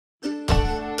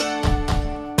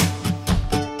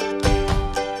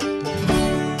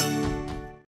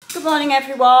Good morning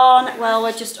everyone. Well,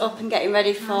 we're just up and getting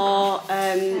ready for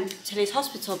Tillie's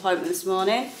hospital appointment this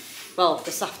morning. Well,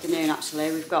 this afternoon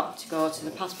actually. We've got to go to the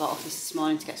passport office this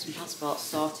morning to get some passports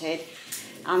sorted.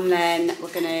 And then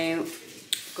we're going to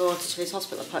go to Tillie's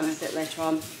hospital appointment a bit later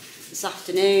on this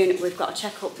afternoon. We've got a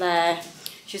check-up there.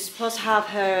 She's supposed to have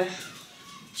her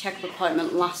check-up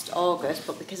appointment last August,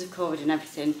 but because of COVID and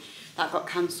everything, that got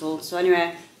cancelled. So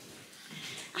anyway,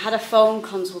 I had a phone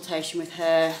consultation with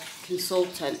her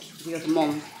consultant the other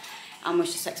month and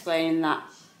was just explaining that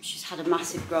she's had a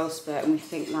massive growth spurt and we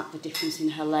think that the difference in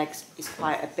her legs is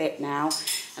quite a bit now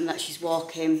and that she's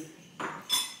walking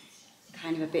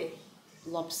kind of a bit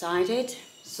lopsided.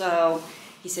 So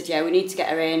he said, yeah, we need to get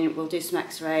her in, we'll do some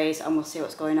x-rays and we'll see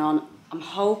what's going on. I'm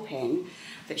hoping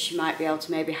that she might be able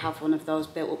to maybe have one of those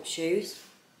built-up shoes.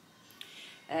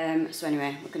 So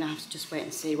anyway, we're going to have to just wait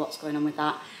and see what's going on with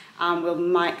that. And we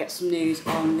might get some news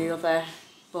on the other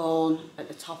bone at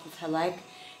the top of her leg,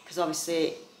 because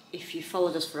obviously if you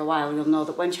followed us for a while you'll know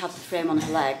that when she had the frame on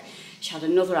her leg she had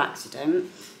another accident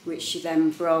which she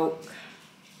then broke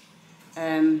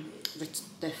the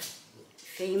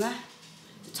femur,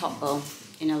 the top bone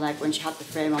in her leg when she had the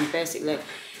frame on. Basically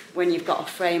when you've got a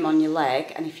frame on your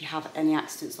leg and if you have any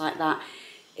accidents like that,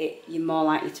 you're more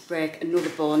likely to break another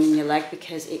bone in your leg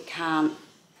because it can't,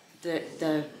 the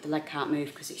leg can't move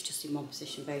because it's just in one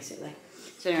position basically.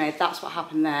 So anyway, that's what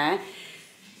happened there.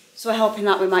 So we're hoping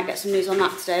that we might get some news on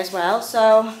that today as well.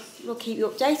 So we'll keep you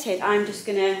updated. I'm just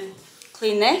going to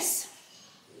clean this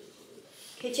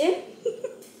kitchen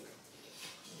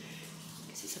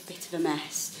because it's a bit of a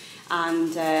mess.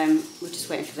 And we're just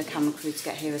waiting for the camera crew to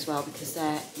get here as well because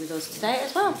they're with us today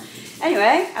as well.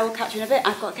 Anyway, I will catch you in a bit.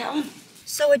 I've got to get on.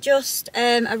 So we're just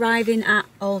arriving at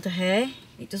Alderhay.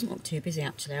 It doesn't look too busy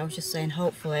actually. I was just saying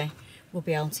hopefully we'll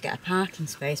be able to get a parking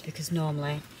space because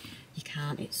normally you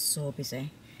can't, it's so busy.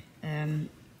 But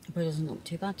it doesn't look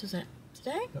too bad, does it,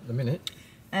 today? At the minute.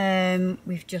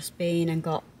 We've just been and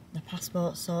got the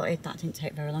passport sorted. That didn't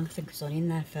take very long. I think I was only in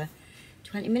there for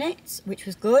 20 minutes, which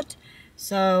was good.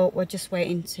 So we're just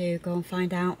waiting to go and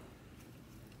find out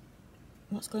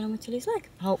what's going on with Tillie's leg.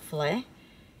 Hopefully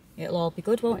it'll all be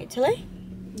good, won't it, Tillie?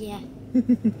 Yeah,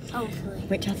 hopefully.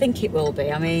 Which I think it will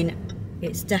be. I mean,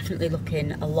 it's definitely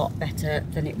looking a lot better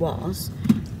than it was,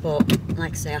 but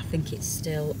like I say, I think it's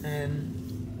still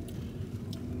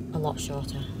a lot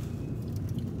shorter.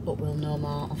 But we'll know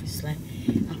more, obviously,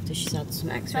 after she's had some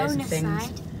x-rays and things. Bonus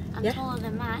side, I'm taller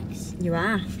than Max. You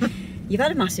are. You've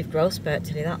had a massive growth spurt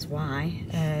today, that's why,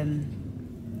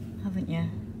 haven't you?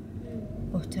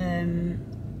 But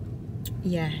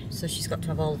yeah, so she's got to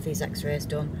have all of these x-rays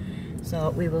done. So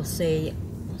we will see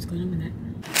what's going on with it.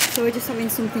 So we're just having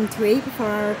something to eat before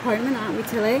our appointment, aren't we,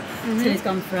 Tillie? Tillie's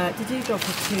gone for did you go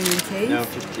for tuna and cheese? No,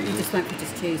 just cheese. You just went for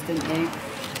just cheese, didn't you?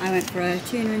 I went for a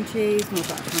tuna and cheese, and we've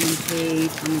got ham and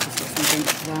cheese, and we just got some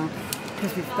drinks as well.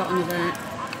 Because we've got another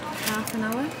half an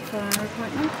hour for our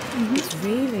appointment. It's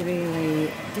really,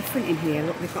 really different in here.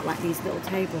 Look, we've got like these little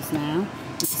tables now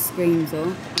with the screens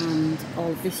up, and all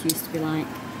of this used to be like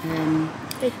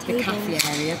the cafe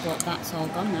area, but that's all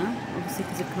gone now, obviously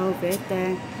because of COVID.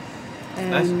 They're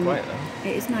nice and quiet though.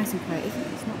 It is nice and quiet, isn't it?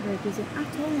 It's not very busy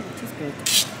at all, which is good.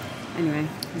 Anyway,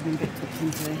 we're going to get tucked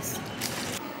into this.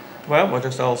 Well, we're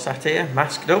just all sat here,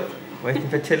 masked up, waiting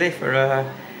for Tillie for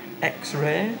a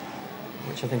x-ray,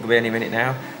 which I think will be any minute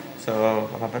now. So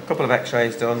I'll have a couple of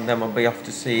x-rays done, then we'll be off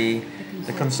to see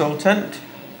the consultant.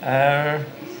 Yeah,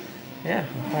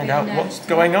 and find out what's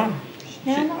going on.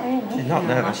 No, not really. She's not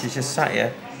nervous, she's just sat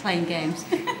here. Playing games.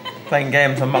 Playing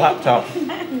games on my laptop.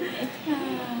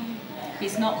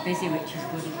 It's not busy, which is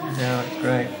good, isn't it? No, it's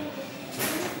great.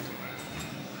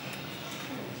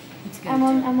 It's good.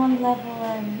 I'm on level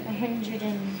 100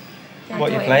 and...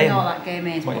 What are you playing? All that game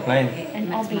is, what are you playing? An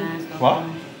obby. What?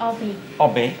 Obby.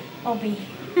 Obby? Obby.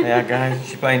 Yeah guys,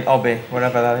 she's playing Obby,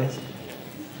 whatever that is.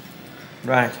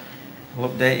 Right, we'll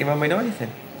update you when we know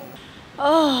anything.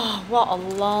 Oh, what a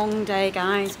long day,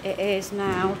 guys. It is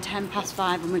now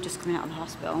 5:10 and we're just coming out of the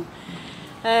hospital.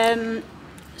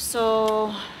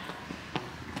 So,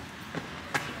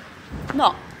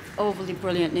 not overly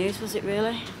brilliant news, was it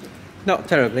really? Not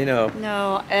terribly, no.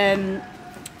 No.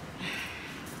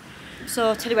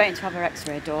 So Tillie waiting to have her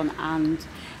x-ray done and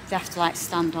they have to like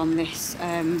stand on this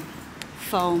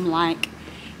foam, like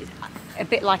a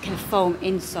bit like a foam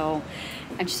insole.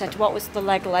 And she said, what was the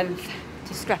leg length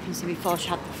discrepancy before she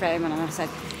had the frame on? And I said,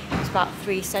 it was about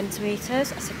 3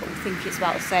 centimetres. I said, but we think it's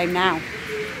about the same now.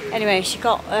 Anyway, she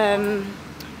got the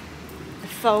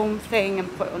foam thing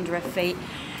and put it under her feet,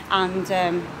 and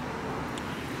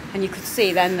you could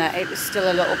see then that it was still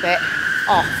a little bit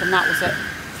off, and that was at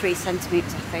 3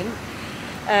 centimetres, I think.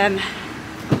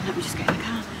 Let me just get in the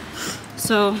car.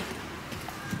 So,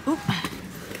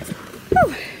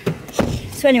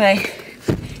 so anyway,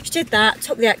 she did that,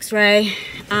 took the X-ray,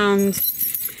 and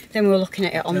then we were looking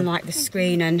at it on like the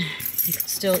screen, and you could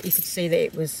see that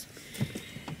it was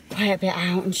quite a bit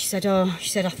out. And she said,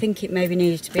 I think it maybe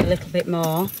needed to be a little bit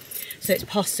more. So it's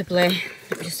possibly,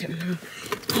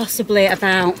 possibly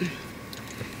about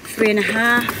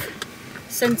 3.5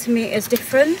 centimetres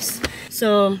difference.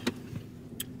 So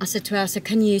I said to her,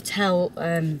 can you tell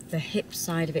the hip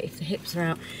side of it, if the hips are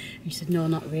out? And she said, no,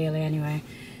 not really anyway.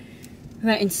 We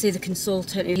went in to see the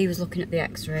consultant. He was looking at the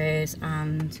X-rays,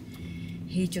 and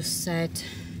he just said,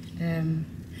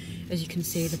 as you can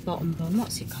see, the bottom bone,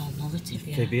 what's it called? The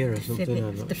tibia? Fibia or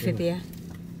something? The fibia.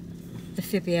 The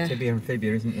fibia. Tibia and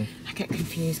fibia, isn't it? I get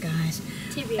confused, guys.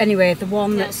 Tibia. Anyway, the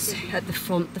one that's at the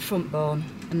front bone,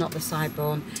 and not the side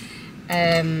bone,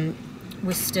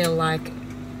 was still like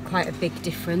quite a big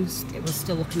difference. It was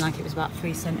still looking like it was about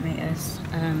 3 centimetres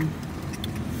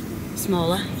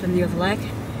smaller than the other leg.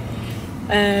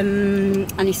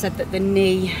 And he said that the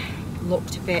knee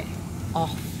looked a bit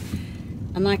off.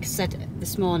 And like I said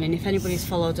this morning, if anybody's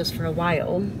followed us for a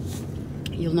while,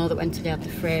 you'll know that when Tillie had the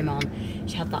frame on,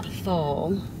 she had that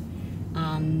fall,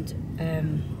 and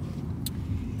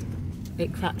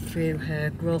it cracked through her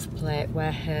growth plate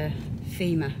where her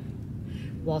femur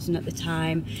was, and at the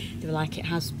time they were like, it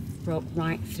has broke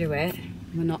right through it.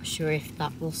 We're not sure if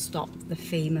that will stop the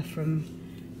femur from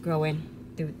growing.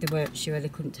 They weren't sure, they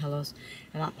couldn't tell us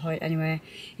at that point. Anyway,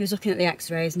 he was looking at the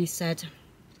X-rays, and he said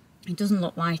it doesn't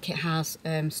look like it has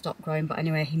stopped growing, but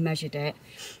anyway, he measured it,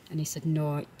 and he said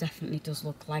no, it definitely does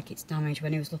look like it's damaged.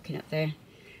 When he was looking at the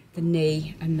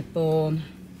knee and the bone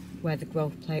where the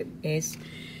growth plate is,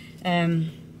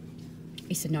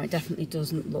 he said no, it definitely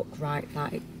doesn't look right,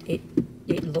 that it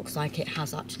looks like it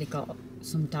has actually got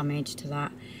some damage to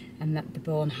that, and that the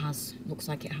bone looks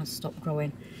like it has stopped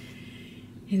growing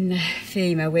in the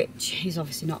femur, which is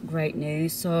obviously not great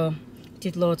news. So he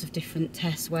did loads of different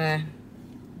tests where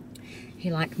he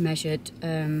like measured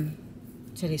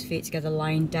Tillie's feet together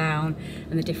lying down,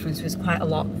 and the difference was quite a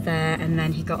lot there, and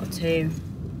then he got to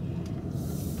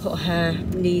put her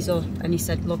knees up, and he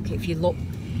said, look, if you look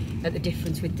at the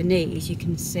difference with the knees, you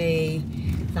can see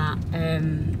that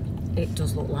it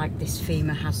does look like this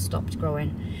femur has stopped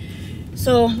growing.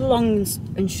 So long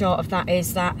and short of that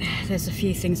is that there's a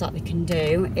few things that they can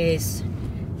do. Is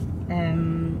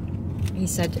he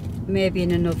said maybe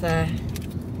in another,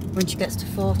 when she gets to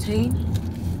 14,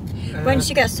 when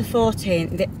she gets to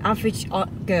 14, the average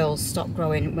girls stop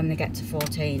growing when they get to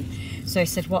 14. So he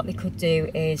said what they could do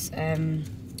is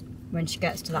when she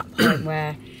gets to that point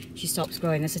where she stops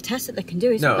growing, there's a test that they can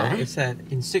do, isn't there? No, it said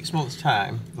in 6 months'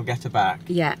 time they'll get her back.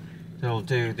 Yeah. They'll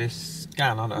do this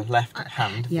scan on her left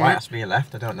hand. Yeah. Why it has to be a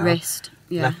left, I don't know. Wrist.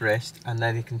 Yeah. Left wrist, and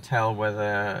then you can tell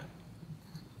whether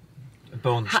a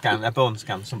bone scan,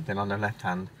 something on her left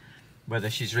hand, whether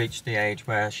she's reached the age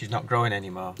where she's not growing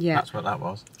anymore. Yeah. That's what that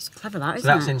was. It's clever, that, isn't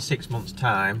So that's it? in 6 months'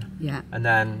 time. Yeah. And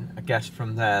then I guess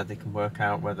from there they can work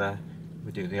out whether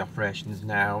we do the operations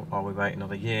now or we wait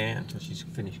another year until she's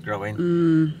finished growing.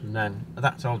 And then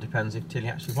that all depends if Tillie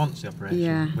actually wants the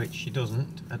operation, which she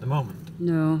doesn't at the moment.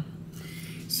 No.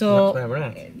 So that's where we're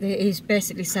at. He's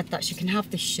basically said that she can have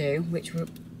this shoe, which we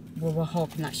were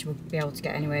hoping that she would be able to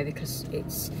get anyway, because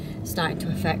it's starting to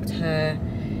affect her.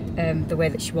 The way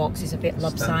that she walks is a bit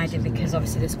lopsided, because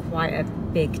obviously there's quite a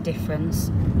big difference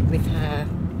with her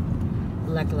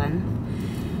leg length.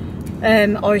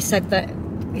 Or he said that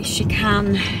she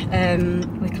can,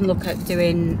 we can look at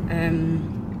doing,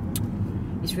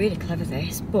 it's really clever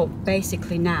this, but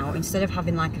basically now, instead of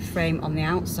having like a frame on the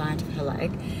outside of her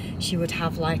leg, she would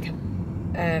have like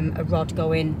a rod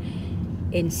going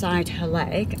inside her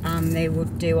leg, and they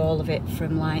would do all of it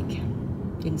from like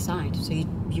inside, so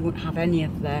you wouldn't have any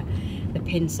of the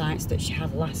pin sites that she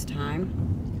had last time,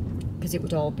 because it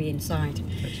would all be inside.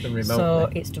 It's done remotely. So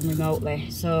it's done remotely.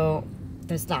 So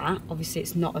there's that. Obviously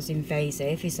it's not as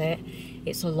invasive, is it?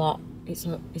 It's a lot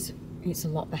better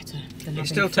than it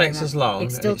still takes as long.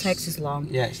 It still takes as long.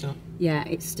 Yeah, it's still. Yeah,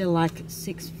 it's still like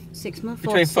six months.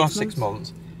 Between 4 to 6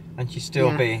 months, and she'd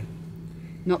still be.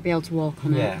 Not be able to walk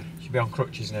on it. Yeah, she'd be on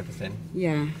crutches and everything.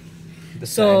 Yeah.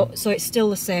 So it's still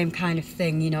the same kind of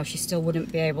thing, you know. She still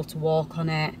wouldn't be able to walk on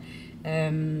it,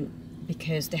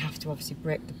 because they have to obviously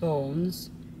break the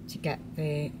bones to get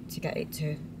it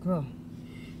to grow.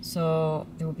 So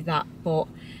there will be that, but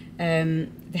they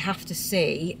have to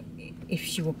see if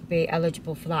she would be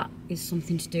eligible for that. Is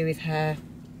something to do with her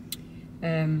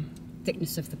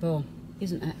thickness of the bone.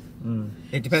 isn't it?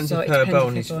 It depends So if it her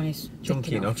depends bone if is her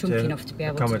chunky enough to be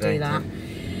able to accommodate do that.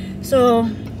 it. So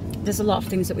there's a lot of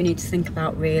things that we need to think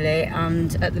about really,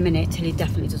 and at the minute Tillie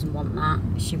definitely doesn't want that.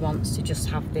 She wants to just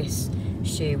have this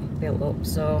shoe built up,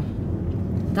 so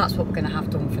that's what we're going to have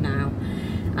done for now,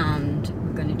 and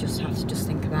we're going to just have to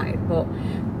think about it. But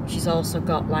she's also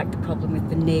got like the problem with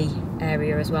the knee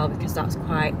area as well, because that's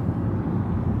quite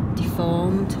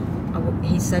deformed.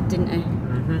 He said, didn't he?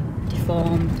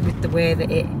 Deformed with the way that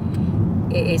it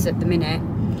is at the minute.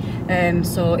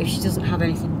 So if she doesn't have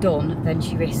anything done, then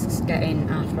she risks getting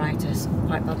arthritis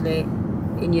quite badly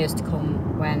in years to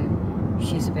come when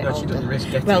she's a bit older. She doesn't risk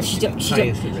getting well,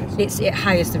 it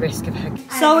higher the risk of her.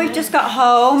 So we've just got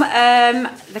home.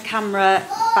 The camera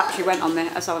battery went on me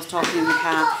as I was talking in the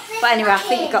car. But anyway, I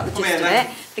think you got the gist of it.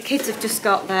 The kids have just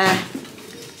got their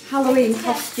Halloween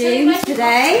costumes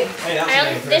today.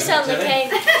 This only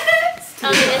came.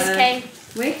 Only this came.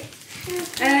 Wait.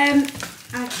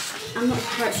 I'm not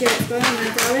quite sure what's going on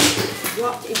there, darling.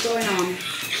 What is going on?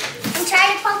 I'm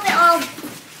trying to pop it on. I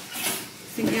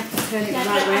think you have to turn it the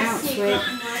right way out, sweet.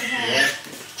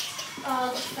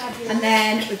 And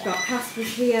then we've got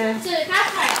Casper's here.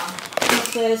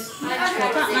 Casper's, we've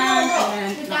got Batman,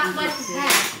 and then Batman's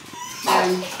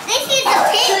This is the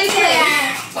picture.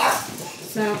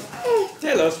 So,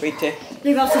 Hello, sweetie.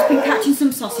 Bluebell's just been catching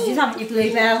some sausages, haven't you,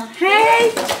 Bluebell? Hey,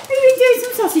 have you been doing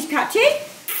some sausage catching?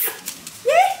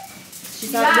 Yeah?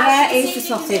 She's like, where is the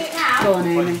sausage? Go on,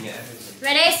 Amy.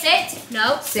 Ready, sit.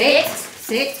 No,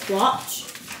 Sit, watch.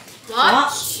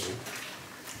 Watch.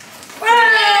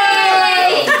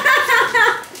 Hooray!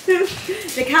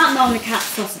 They can't normally catch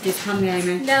sausages, can they,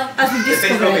 Amy? No. As we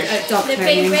discovered at dog They've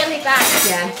training. been really bad.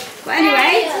 Yeah. But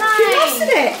anyway, you mastered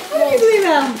it. Haven't you,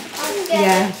 Bluebell?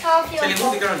 Yeah. Tillie, what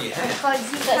have you got on your head?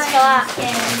 Let's go out.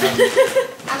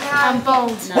 I'm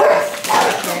bold.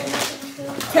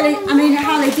 Tillie,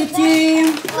 Harley, did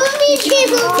you... Mummy,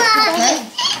 she's Mummy,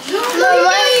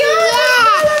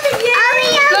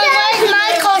 where's my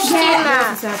costume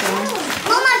at?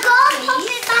 Mama, go and pop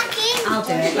it back in. I'll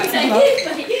do it. Let's have a look.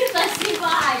 Let's see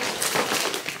why.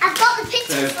 I've got the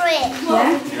picture for it.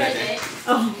 Yeah?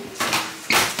 Oh.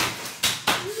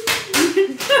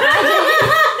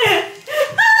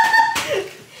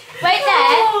 Wait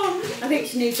there. I think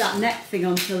she needs that neck thing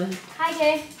on to her. Hi,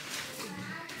 Jay.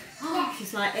 Oh,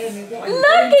 she's like, Amy, what are you Look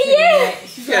doing at to you. me?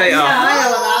 She's like, yeah, I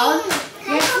know that one.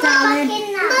 Yes, darling.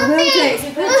 I will do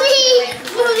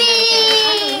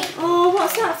it. Oh,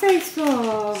 what's that face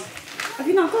for? Have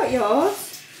you not got yours?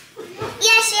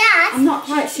 Yes, she has. I'm not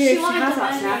quite sure if she has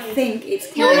actually. I think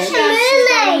it's No, it's a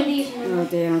mermaid. Oh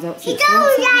dear, I don't She think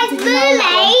don't like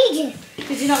mermaid.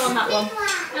 Did you not want that one?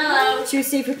 Hello. Should we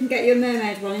see if we can get you a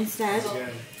mermaid one instead?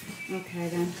 Okay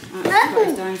then. Let's put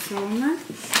his dinosaur on there.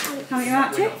 Can't you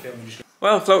out it?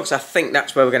 Well, folks, I think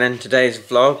that's where we're going to end today's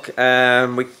vlog.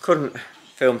 We couldn't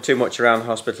film too much around the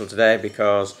hospital today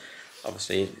because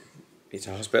obviously it's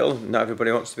a hospital. Not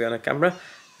everybody wants to be on a camera.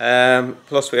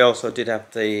 Plus we also did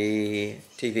have the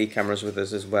TV cameras with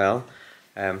us as well.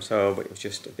 So it was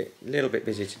just a little bit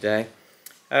busy today.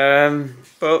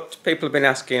 But people have been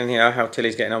asking, how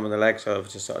Tillie's getting on with the leg, so I've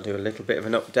just sort of do a little bit of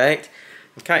an update.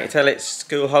 And can't you tell it's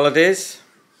school holidays?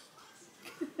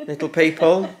 Little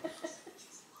people.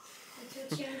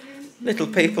 Little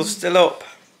people still up.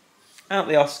 Aren't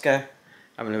they, Oscar?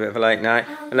 Having a bit of a late night.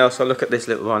 And also look at this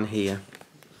little one here.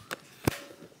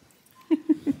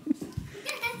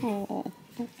 Are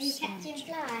you catching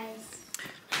flies?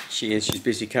 She is. She's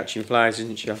busy catching flies,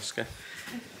 isn't she, Oscar?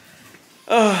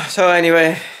 Oh, so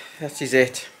anyway, that is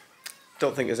it.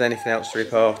 Don't think there's anything else to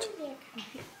report.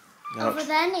 No. Over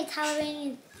then, it's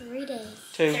Halloween in 3 days.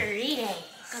 2. 3 days.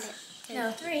 Got it.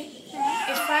 No, 3.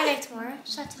 It's Friday tomorrow,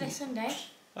 Saturday, Sunday.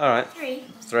 Alright. 3.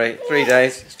 3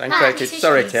 days. Stand corrected.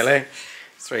 Sorry, Tillie.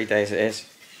 3 days it is.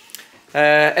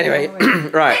 Anyway,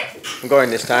 right. I'm going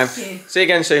this time. See you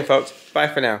again soon, folks. Bye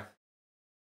for now.